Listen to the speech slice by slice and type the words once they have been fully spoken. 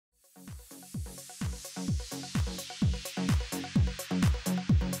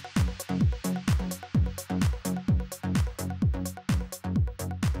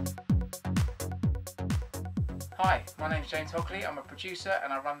Hi, my name's James Hockley. I'm a producer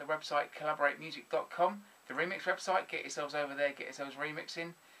and I run the website collaboratemusic.com, the remix website. Get yourselves over there, get yourselves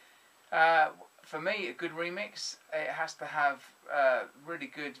remixing. For me, a good remix, it has to have really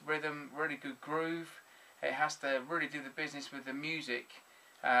good rhythm, really good groove. It has to really do the business with the music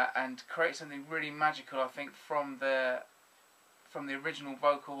and create something really magical, I think, from the original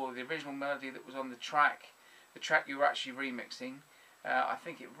vocal or the original melody that was on the track you were actually remixing. I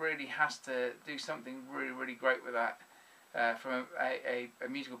think it really has to do something really great with that from a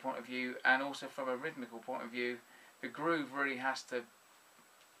musical point of view, and also from a rhythmical point of view. The groove really has to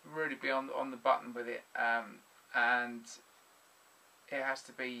really be on the button with it, and it has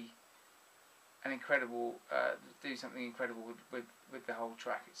to be an incredible, do something incredible with the whole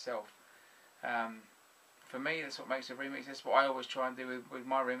track itself. For me, that's what makes a remix. That's what I always try and do with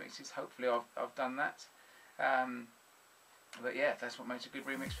my remixes. Hopefully I've done that. But yeah, that's what makes a good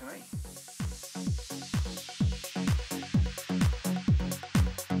remix for me.